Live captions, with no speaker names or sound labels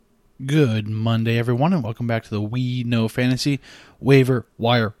Good Monday, everyone, and welcome back to the We Know Fantasy Waiver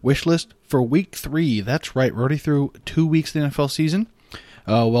Wire Wish List for Week 3. That's right, we're already through 2 weeks of the NFL season.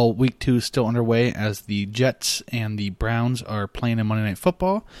 Week 2 is still underway as the Jets and the Browns are playing in Monday Night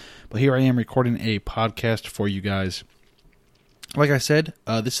Football. But here I am recording a podcast for you guys. Like I said,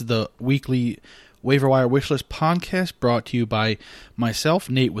 this is the weekly Waiver Wire Wishlist podcast brought to you by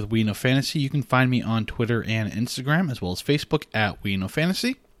myself, Nate with We Know Fantasy. You can find me on Twitter and Instagram as well as Facebook at We Know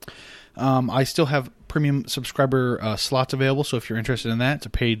Fantasy. I still have premium subscriber slots available, so if you're interested in that, it's a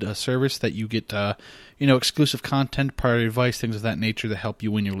paid service that you get exclusive content, priority advice, things of that nature that help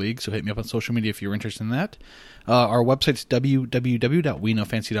you win your league. So hit me up on social media if you're interested in that. Our website's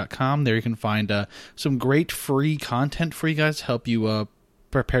www.weknowfantasy.com. There you can find some great free content for you guys to help you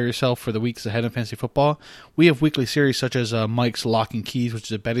prepare yourself for the weeks ahead of fantasy football. We have weekly series such as Mike's Lock and Keys, which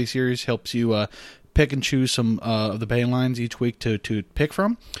is a betting series, helps you pick and choose some of the betting lines each week to pick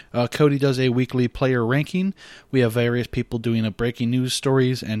from. Cody does a weekly player ranking. We have various people doing breaking news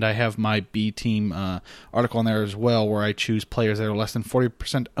stories, and I have my B team article on there as well, where I choose players that are less than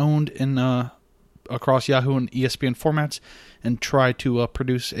 40% owned in across Yahoo and ESPN formats, and try to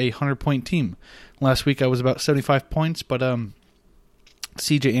produce a 100-point team. Last week I was about 75 points, but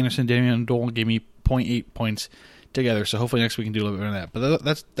CJ Anderson, Damian Dolan gave me 0.8 points together, so hopefully next week we can do a little bit of that. But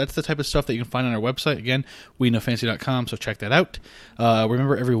that's the type of stuff that you can find on our website. Again, weknowfantasy.com, so check that out.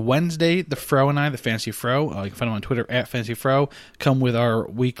 Remember, every Wednesday, the Fro and I, the Fantasy Fro, you can find him on Twitter at Fantasy Fro, come with our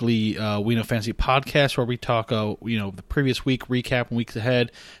weekly We Know Fantasy podcast, where we talk the previous week, recap and weeks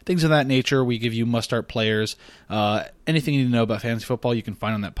ahead, things of that nature. We give you must-start players. Anything you need to know about fantasy football, you can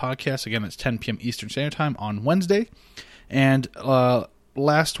find on that podcast. Again, it's 10 p.m. Eastern Standard Time on Wednesday. And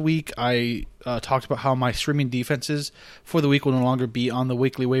last week, I talked about how my streaming defenses for the week will no longer be on the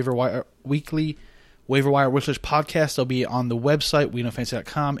weekly waiver wire wishlist podcast. They'll be on the website,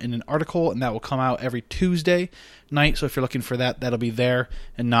 weknowfantasy.com, in an article, and that will come out every Tuesday night. So if you're looking for that, that'll be there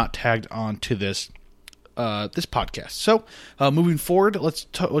and not tagged on to this podcast. So moving forward, let's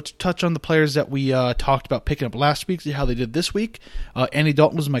touch on the players that we talked about picking up last week, see how they did this week. Andy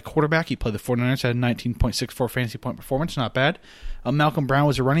Dalton was my quarterback. He played the 49ers, had a 19.64 fantasy point performance, not bad. Malcolm Brown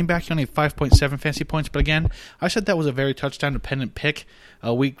was a running back. He only had 5.7 fantasy points, but again, I said that was a very touchdown-dependent pick.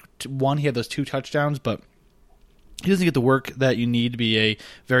 Week 1, he had those 2 touchdowns, but he doesn't get the work that you need to be a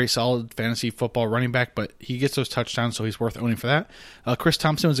very solid fantasy football running back, but he gets those touchdowns, so he's worth owning for that. Chris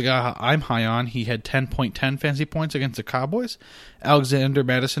Thompson was a guy I'm high on. He had 10.10 fantasy points against the Cowboys. Alexander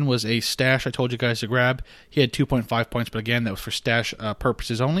Madison was a stash I told you guys to grab. He had 2.5 points, but again, that was for stash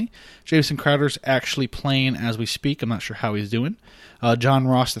purposes only. Jameson Crowder's actually playing as we speak. I'm not sure how he's doing. John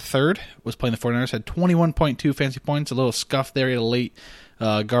Ross III was playing the 49ers, had 21.2 fantasy points, a little scuff there. He had a late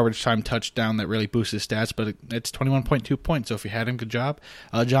garbage time touchdown that really boosted his stats, but it's 21.2 points, so if you had him, good job.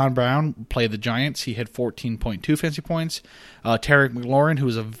 John Brown played the Giants. He had 14.2 fantasy points. Tarek McLaurin, who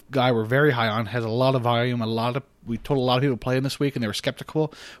is a guy we're very high on, has a lot of volume, we told a lot of people to play him this week, and they were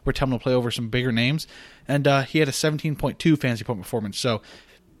skeptical. We're telling them to play over some bigger names, and he had a 17.2 fantasy point performance, so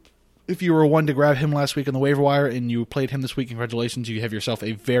if you were one to grab him last week on the waiver wire and you played him this week, congratulations, you have yourself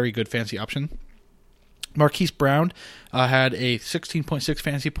a very good fantasy option. Marquise Brown had a 16.6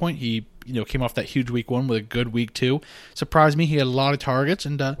 fantasy point. He came off that huge week 1 with a good week 2. Surprised me. He had a lot of targets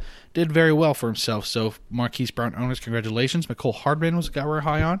and did very well for himself. So Marquise Brown owners, congratulations. McCole Hardman was a guy we're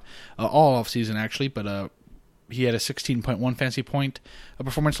high on all offseason actually, but he had a 16.1 fantasy point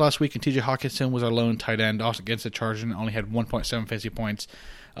performance last week, and TJ Hawkinson was our lone tight end also against the Chargers and only had 1.7 fantasy points.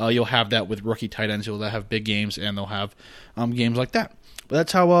 You'll have that with rookie tight ends. You'll have big games, and they'll have games like that. But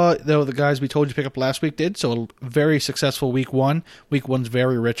that's how the guys we told you to pick up last week did. So a very successful week 1. Week 1's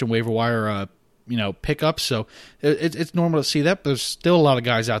very rich in waiver wire pickups. So it's normal to see that. But there's still a lot of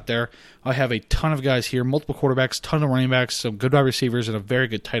guys out there. I have a ton of guys here, multiple quarterbacks, ton of running backs, some good wide receivers, and a very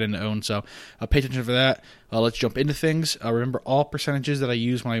good tight end to own. So pay attention for that. Let's jump into things. Remember, all percentages that I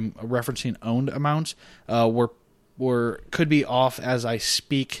use when I'm referencing owned amounts could be off as I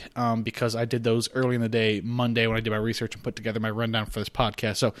speak because I did those early in the day, Monday, when I did my research and put together my rundown for this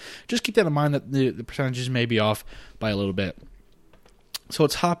podcast. So just keep that in mind that the percentages may be off by a little bit. So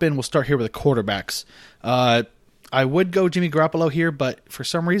let's hop in. We'll start here with the quarterbacks. I would go Jimmy Garoppolo here, but for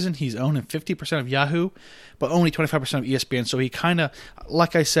some reason he's owned in 50% of Yahoo, but only 25% of ESPN. So he kind of,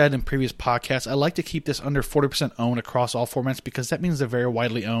 like I said in previous podcasts, I like to keep this under 40% owned across all formats because that means they're very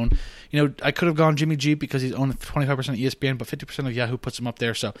widely owned. I could have gone Jimmy G because he's owned 25% of ESPN, but 50% of Yahoo puts him up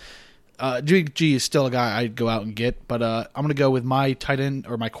there. So Jimmy G is still a guy I'd go out and get, but I'm going to go with my tight end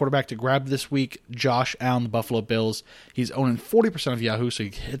or my quarterback to grab this week, Josh Allen, the Buffalo Bills. He's owning 40% of Yahoo, so he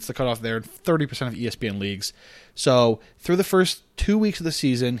hits the cutoff there, and 30% of ESPN leagues. So through the first 2 weeks of the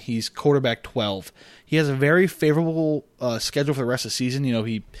season, he's quarterback 12. He has a very favorable schedule for the rest of the season.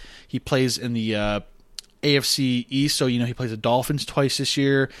 He plays in the AFC East, so he plays the Dolphins twice this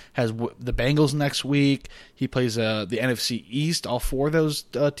year, has the Bengals next week. He plays the NFC East, all 4 of those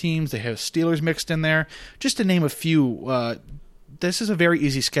teams. They have Steelers mixed in there, just to name a few. This is a very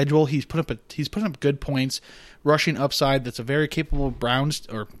easy schedule. He's putting up good points, rushing upside. That's a very capable Bills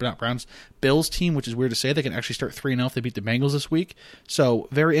team, which is weird to say. They can actually start 3-0 if they beat the Bengals this week. So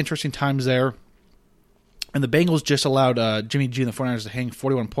very interesting times there. And the Bengals just allowed Jimmy G and the 49ers to hang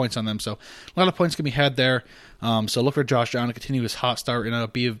 41 points on them. So a lot of points can be had there. So look for Josh Allen to continue his hot start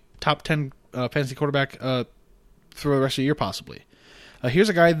and be a top 10 fantasy quarterback through the rest of the year possibly. Here's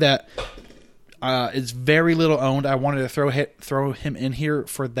a guy that is very little owned. I wanted to throw him in here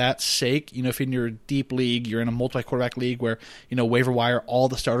for that sake. If you're in your deep league, you're in a multi-quarterback league where, waiver wire, all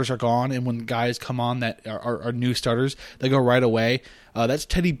the starters are gone. And when guys come on that are new starters, they go right away. That's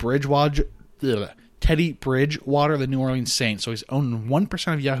Teddy Bridgewater, the New Orleans Saints. So he's owned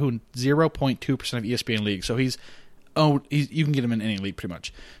 1% of Yahoo and 0.2% of ESPN league. So you can get him in any league pretty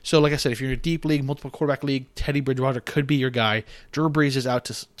much. So like I said, if you're in a deep league, multiple quarterback league, Teddy Bridgewater could be your guy. Drew Brees is out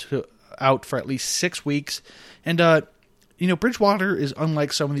for at least 6 weeks. And, Bridgewater is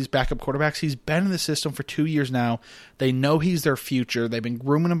unlike some of these backup quarterbacks. He's been in the system for 2 years now. They know he's their future. They've been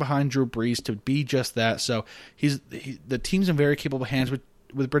grooming him behind Drew Brees to be just that. So the team's in very capable hands with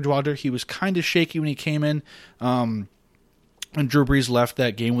Bridgewater. He was kind of shaky when he came in, and Drew Brees left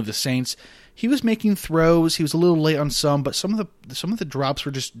that game with the Saints. He was making throws. He was a little late on some, but some of the drops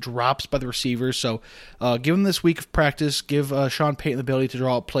were just drops by the receivers. So, give him this week of practice. Give Sean Payton the ability to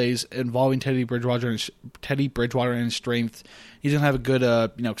draw up plays involving Teddy Bridgewater and his strength. He's gonna have a good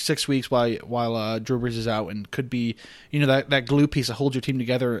 6 weeks while Drew Brees is out, and could be that glue piece that holds your team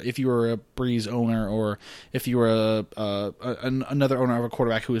together. If you were a Brees owner, or if you were another owner of a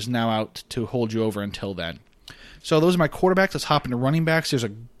quarterback who is now out to hold you over until then. So those are my quarterbacks. Let's hop into running backs. There's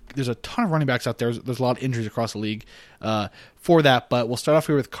a ton of running backs out there. There's a lot of injuries across the league for that, but we'll start off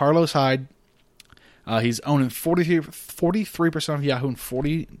here with Carlos Hyde. He's owning 43% of Yahoo and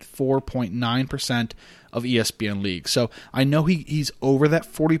 44.9% of ESPN leagues. So I know he's over that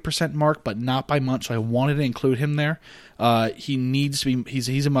 40% mark, but not by much. So I wanted to include him there. He needs to be.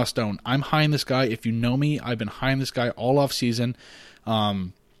 He's a must own. I'm high on this guy. If you know me, I've been high on this guy all off season.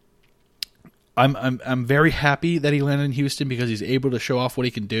 I'm very happy that he landed in Houston because he's able to show off what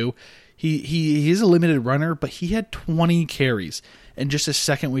he can do. He is a limited runner, but he had 20 carries in just his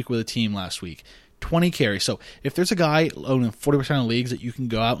second week with the team last week. 20 carries. So if there's a guy owning 40% of leagues that you can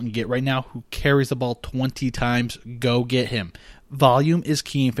go out and get right now who carries the ball 20 times, go get him. Volume is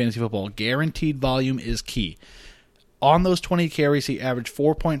key in fantasy football. Guaranteed volume is key. On those 20 carries, he averaged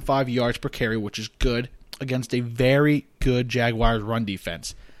 4.5 yards per carry, which is good, against a very good Jaguars run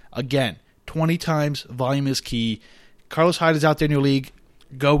defense. Again, 20 times, volume is key. Carlos Hyde is out there in your league.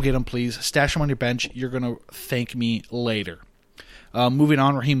 Go get him, please. Stash him on your bench. You're going to thank me later. Moving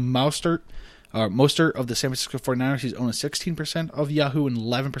on, Raheem Mostert of the San Francisco 49ers. He's owning 16% of Yahoo and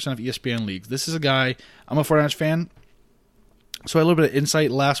 11% of ESPN leagues. This is a guy, I'm a 49ers fan, so I had a little bit of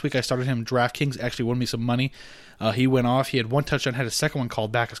insight. Last week I started him in DraftKings. Actually won me some money. He went off. He had one touchdown, had a second one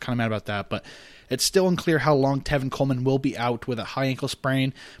called back. I was kind of mad about that, but it's still unclear how long Tevin Coleman will be out with a high ankle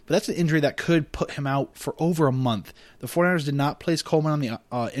sprain, but that's an injury that could put him out for over a month. The 49ers did not place Coleman on the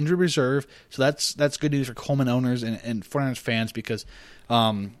injury reserve, so that's good news for Coleman owners and 49ers fans because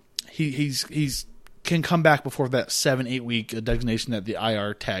he's can come back before that 7-8 week designation that the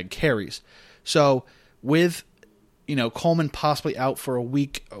IR tag carries. So with Coleman possibly out for a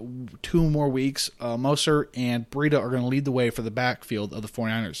week, 2 more weeks, Mostert and Breida are going to lead the way for the backfield of the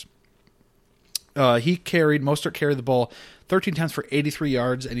 49ers. Mostert carried the ball 13 times for 83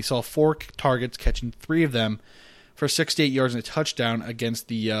 yards, and he saw 4 targets, catching 3 of them for 68 yards and a touchdown against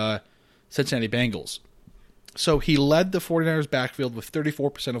the Cincinnati Bengals. So he led the 49ers backfield with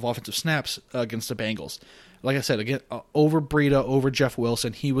 34% of offensive snaps against the Bengals. Like I said, again, over Breida, over Jeff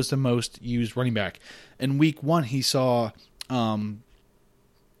Wilson, he was the most used running back. In week 1, he saw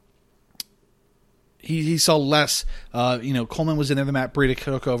he saw less. Coleman was in there, the Matt Breida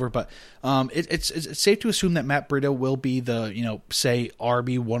took over, but it's safe to assume that Matt Breida will be the, say,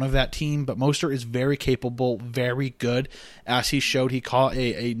 RB1 of that team, but Mostert is very capable, very good. As he showed, he caught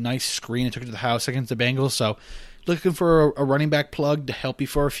a nice screen and took it to the house against the Bengals, so looking for a running back plug to help you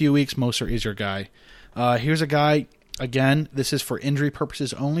for a few weeks, Mostert is your guy. Here's a guy, Again, this is for injury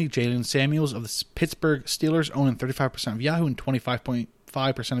purposes only. Jalen Samuels of the Pittsburgh Steelers owning 35% of Yahoo and 25.5%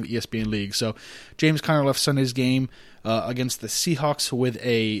 of ESPN League. So James Conner left Sunday's game against the Seahawks with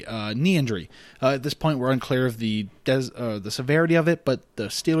a knee injury. At this point, we're unclear of the severity of it, but the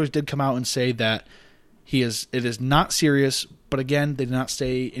Steelers did come out and say that it is not serious. But again, they did not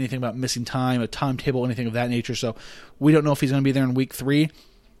say anything about missing time, a timetable, anything of that nature. So we don't know if he's going to be there in week 3.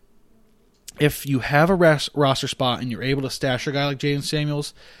 If you have a roster spot and you're able to stash a guy like Jalen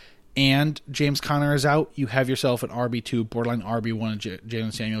Samuels and James Conner is out, you have yourself an RB2, borderline RB1 of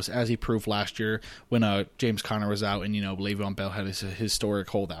Jalen Samuels, as he proved last year when James Conner was out and, Le'Veon Bell had his historic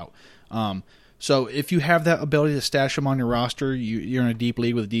holdout. So if you have that ability to stash him on your roster, you're in a deep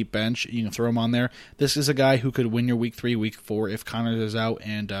league with a deep bench, you can throw him on there. This is a guy who could win your week 3, week 4 if Conner is out,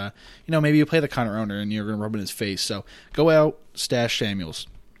 and maybe you play the Conner owner and you're going to rub in his face. So go out, stash Samuels.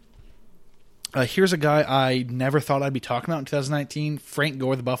 Here's a guy I never thought I'd be talking about in 2019, Frank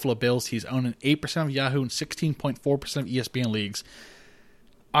Gore, the Buffalo Bills. He's owning 8% of Yahoo and 16.4% of ESPN leagues.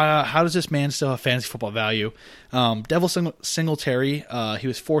 How does this man still have fantasy football value? Devil Singletary, he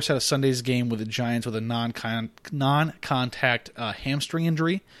was forced out of Sunday's game with the Giants with a non-contact hamstring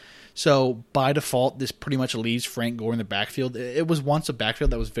injury. So by default, this pretty much leaves Frank Gore in the backfield. It was once a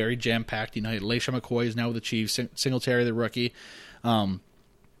backfield that was very jam-packed. LeSean McCoy is now with the Chiefs. Singletary, the rookie,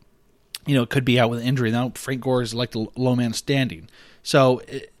 could be out with an injury. Now Frank Gore is like the low man standing. So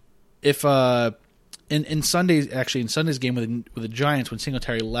if in Sunday's game with the Giants when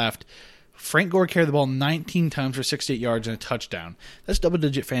Singletary left, Frank Gore carried the ball 19 times for 68 yards and a touchdown. That's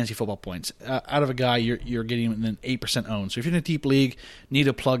double-digit fantasy football points out of a guy you're getting an 8% own. So if you're in a deep league, need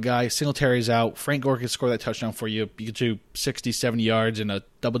a plug guy, Singletary's out, Frank Gore can score that touchdown for you. You get you 60, 70 yards and a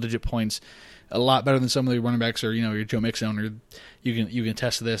double-digit points. A lot better than some of the running backs or your Joe Mixon owner. You can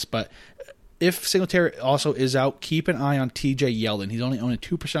attest to this, but if Singletary also is out, keep an eye on TJ Yeldon. He's only owning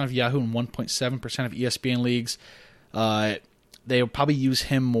 2% of Yahoo and 1.7% of ESPN leagues. They'll probably use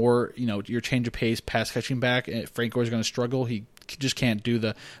him more, your change of pace, pass catching back. Frank Gore's going to struggle. He just can't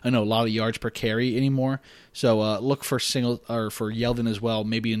do a lot of yards per carry anymore. So look for Yeldon as well.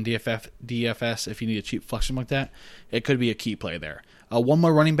 Maybe in DFS if you need a cheap flexion like that. It could be a key play there. One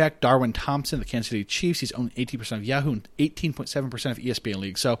more running back, Darwin Thompson, the Kansas City Chiefs. He's owned 18% of Yahoo and 18.7% of ESPN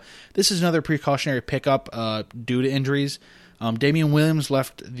League. So this is another precautionary pickup due to injuries. Damian Williams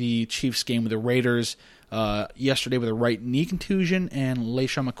left the Chiefs game with the Raiders yesterday with a right knee contusion, and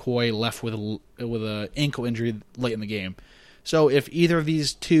LeSean McCoy left with an ankle injury late in the game. So if either of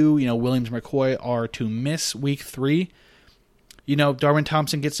these two, Williams and McCoy, are to miss week 3, Darwin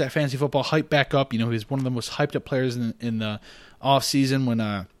Thompson gets that fantasy football hype back up. He's one of the most hyped up players in the offseason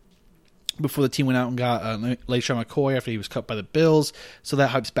when before the team went out and got LeSean McCoy after he was cut by the Bills. So that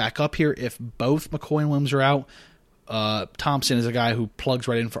hype's back up here. If both McCoy and Williams are out, Thompson is a guy who plugs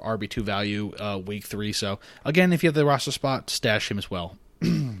right in for RB2 value week 3. So again, if you have the roster spot, stash him as well.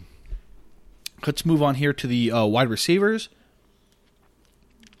 Let's move on here to the wide receivers.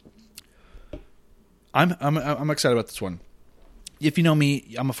 I'm excited about this one. If you know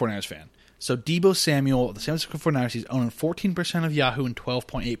me, I'm a 49ers fan. So Deebo Samuel of the San Francisco 49ers, he's owning 14% of Yahoo and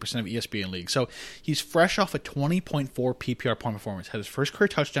 12.8% of ESPN League. So he's fresh off a 20.4 PPR point performance. Had his first career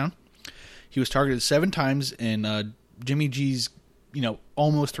touchdown. He was targeted 7 times in Jimmy G's,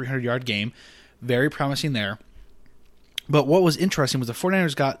 almost 300-yard game. Very promising there. But what was interesting was the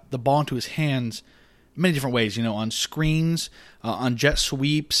 49ers got the ball into his hands many different ways, on screens, on jet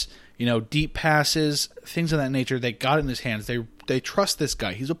sweeps, deep passes, things of that nature. They got it in his hands. They trust this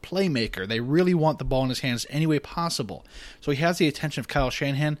guy. He's a playmaker. They really want the ball in his hands any way possible. So he has the attention of Kyle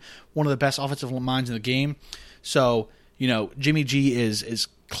Shanahan, one of the best offensive minds in the game. So, Jimmy G is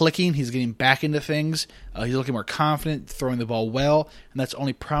clicking. He's getting back into things. He's looking more confident, throwing the ball well, and that's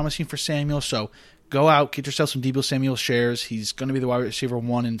only promising for Samuel. So go out, get yourself some Deebo Samuel shares. He's going to be the wide receiver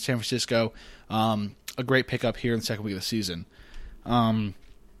 1 in San Francisco. A great pickup here in the second week of the season.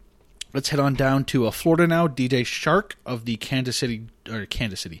 Let's head on down to Florida now. DJ Shark of the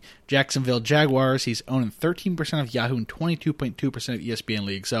Jacksonville Jaguars. He's owning 13% of Yahoo and 22.2% of ESPN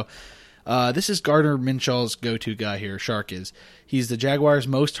League. So this is Gardner Minshaw's go-to guy here. Shark is. He's the Jaguars'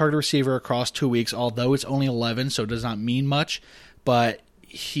 most targeted receiver across 2 weeks, although it's only 11, so it does not mean much. But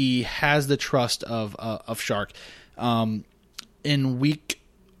he has the trust of Shark. In week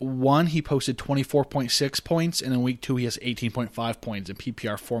 1, he posted 24.6 points, and in week 2, he has 18.5 points in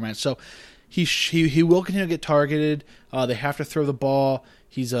PPR format. So he will continue to get targeted. They have to throw the ball.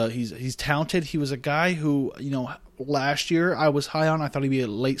 He's talented. He was a guy who, last year I was high on. I thought he'd be a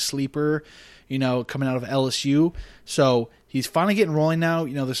late sleeper, coming out of LSU. So he's finally getting rolling now.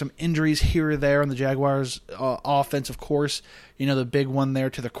 There's some injuries here or there on the Jaguars offense, of course. The big one there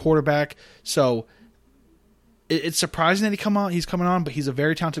to the quarterback. So it's surprising that he's coming on, but he's a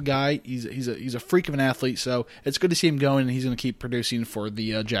very talented guy. He's a freak of an athlete. So it's good to see him going, and he's going to keep producing for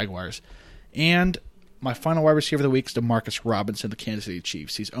the Jaguars. And my final wide receiver of the week is Demarcus Robinson, the Kansas City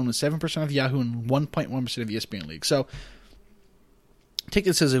Chiefs. He's owned 7% of Yahoo and 1.1% of ESPN League. So take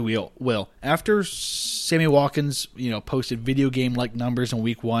this as a will. After Sammy Watkins, posted video game-like numbers in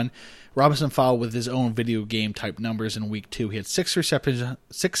Week 1, Robinson followed with his own video game-type numbers in Week 2. He had 6 receptions,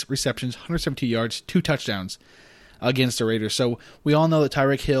 172 yards, 2 touchdowns against the Raiders. So we all know that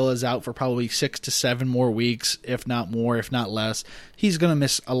Tyreek Hill is out for probably 6 to 7 more weeks, if not more, if not less. He's going to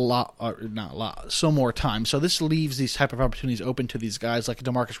miss some more time. So this leaves these type of opportunities open to these guys like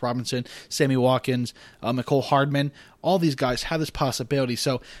Demarcus Robinson, Sammy Watkins, Mecole Hardman. All these guys have this possibility.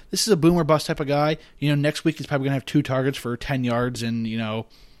 So this is a boom or bust type of guy. Next week he's probably going to have 2 targets for 10 yards and,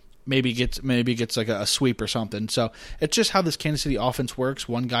 maybe gets like a sweep or something. So it's just how this Kansas City offense works.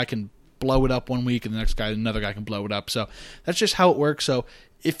 One guy can blow it up one week, and another guy can blow it up. So that's just how it works. So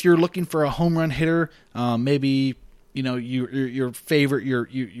if you're looking for a home run hitter, maybe your favorite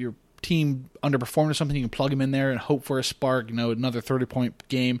your team underperformed or something, you can plug him in there and hope for a spark. Another 30-point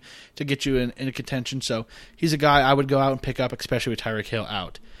game to get you into contention. So he's a guy I would go out and pick up, especially with Tyreek Hill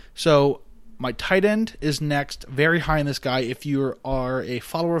out. So my tight end is next, very high in this guy. If you are a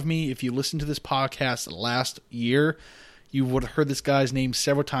follower of me, if you listened to this podcast last year, you would have heard this guy's name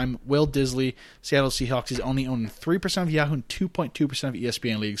several times. Will Disley, Seattle Seahawks. He's only owning 3% of Yahoo and 2.2% of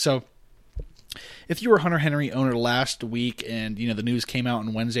ESPN League. So if you were a Hunter Henry owner last week and the news came out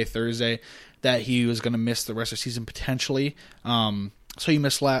on Wednesday, Thursday that he was going to miss the rest of the season potentially, so you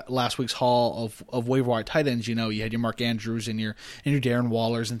missed last week's haul of waiver wire tight ends. You had your Mark Andrews and your Darren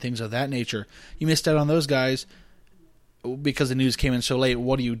Wallers and things of that nature. You missed out on those guys because the news came in so late.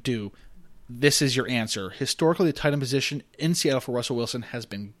 What do? This is your answer. Historically, the tight end position in Seattle for Russell Wilson has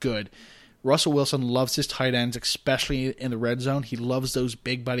been good. Russell Wilson loves his tight ends, especially in the red zone. He loves those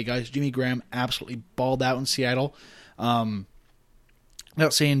big body guys. Jimmy Graham absolutely balled out in Seattle. Not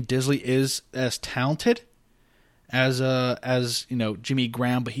saying Disley is as talented as Jimmy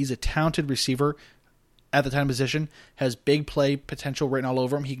Graham, but he's a talented receiver at the tight end position. Has big play potential written all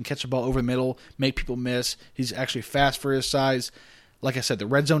over him. He can catch the ball over the middle, make people miss. He's actually fast for his size. Like I said, the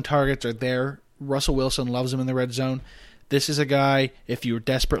red zone targets are there. Russell Wilson loves him in the red zone. This is a guy, if you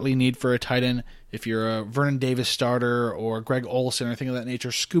desperately need for a tight end, if you're a Vernon Davis starter or Greg Olsen or anything of that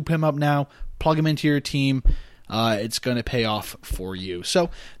nature, scoop him up now, plug him into your team. It's going to pay off for you.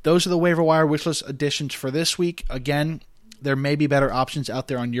 So those are the waiver wire wishlist additions for this week. Again, there may be better options out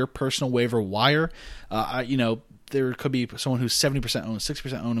there on your personal waiver wire. There could be someone who's 70% owned,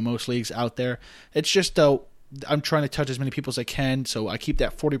 60% owned in most leagues out there. It's just I'm trying to touch as many people as I can, so I keep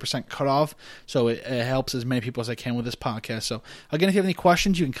that 40% cutoff, so it helps as many people as I can with this podcast. So, again, if you have any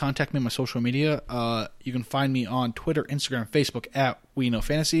questions, you can contact me on my social media. You can find me on Twitter, Instagram, Facebook at We Know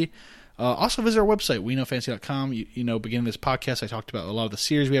Fantasy. Also, visit our website, WeKnowFantasy.com. Beginning of this podcast, I talked about a lot of the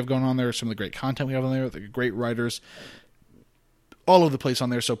series we have going on there, some of the great content we have on there, the great writers, all over the place on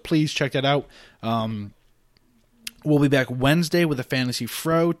there, so please check that out. We'll be back Wednesday with a Fantasy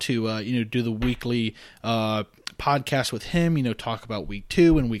Fro to do the weekly podcast with him. Talk about Week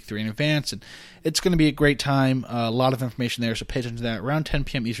 2 and Week 3 in advance, and it's going to be a great time. A lot of information there, so pay attention to that around 10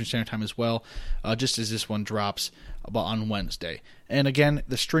 p.m. Eastern Standard Time as well, just as this one drops on Wednesday. And again,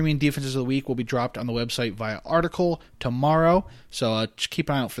 the streaming defenses of the week will be dropped on the website via article tomorrow, so keep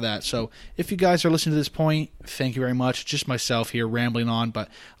an eye out for that. So if you guys are listening to this point, thank you very much. Just myself here rambling on, but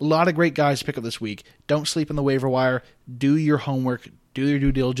a lot of great guys to pick up this week. Don't sleep on the waiver wire. Do your homework. Do your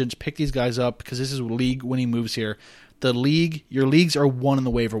due diligence. Pick these guys up because this is league-winning moves here. Your leagues are won in the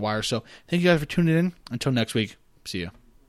waiver wire. So thank you guys for tuning in. Until next week, see ya.